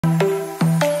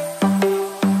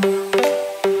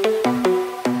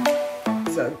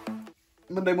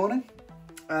Monday morning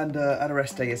and had a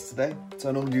rest day yesterday. So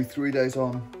I normally do 3 days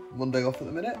on, 1 day off at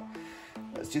the minute.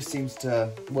 That just seems to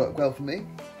work well for me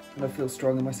and I feel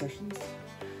strong in my sessions.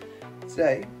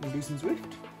 Today, we'll do some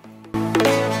Zwift.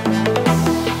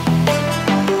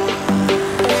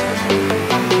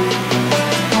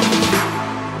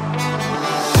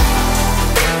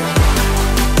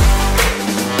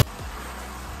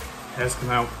 Hair's come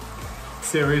out.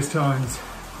 Serious times.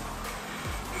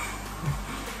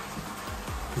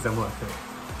 Because they're worth it.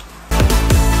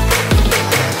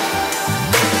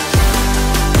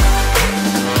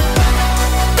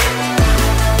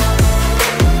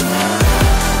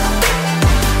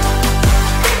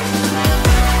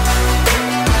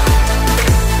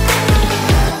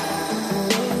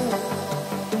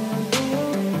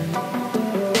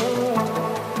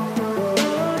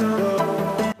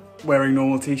 Wearing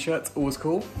normal t-shirts, always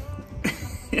cool.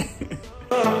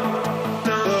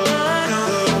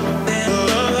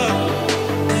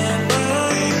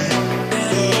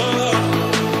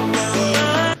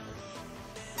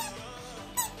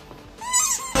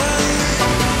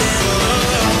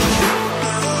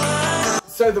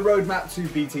 So the roadmap to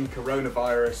beating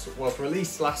coronavirus was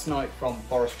released last night from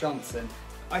Boris Johnson.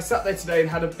 I sat there today and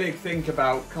had a big think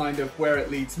about kind of where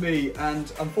it leads me,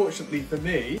 and unfortunately for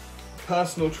me,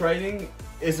 personal training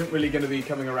isn't really going to be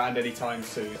coming around anytime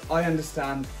soon. I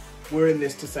understand we're in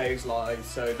this to save lives,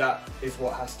 so that is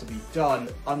what has to be done.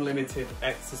 Unlimited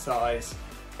exercise.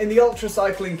 In the ultra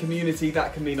cycling community,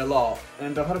 that can mean a lot,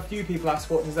 and I've had a few people ask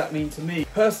what does that mean to me.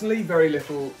 Personally, very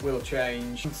little will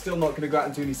change. I'm still not going to go out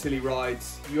and do any silly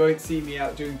rides. You won't see me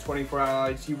out doing 24-hour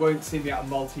rides, you won't see me out on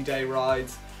multi-day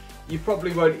rides. You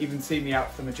probably won't even see me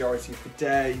out for the majority of the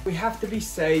day. We have to be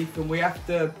safe and we have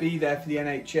to be there for the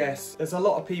NHS. There's a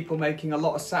lot of people making a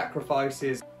lot of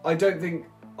sacrifices. I don't think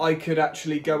I could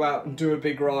actually go out and do a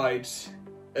big ride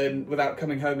and without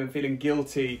coming home and feeling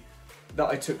guilty that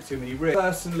I took too many risks.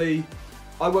 Personally,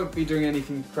 I won't be doing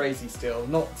anything crazy still,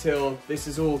 not till this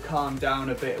is all calmed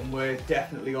down a bit and we're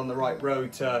definitely on the right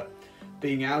road to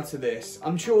being out of this.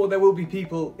 I'm sure there will be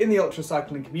people in the ultra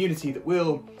cycling community that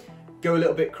will go a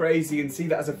little bit crazy and see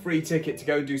that as a free ticket to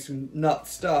go and do some nut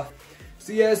stuff.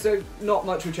 So yeah, so not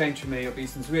much will change for me. It'll be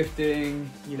some Zwifting,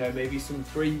 you know, maybe some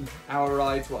 3-hour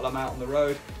rides while I'm out on the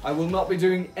road. I will not be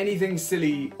doing anything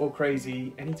silly or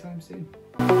crazy anytime soon.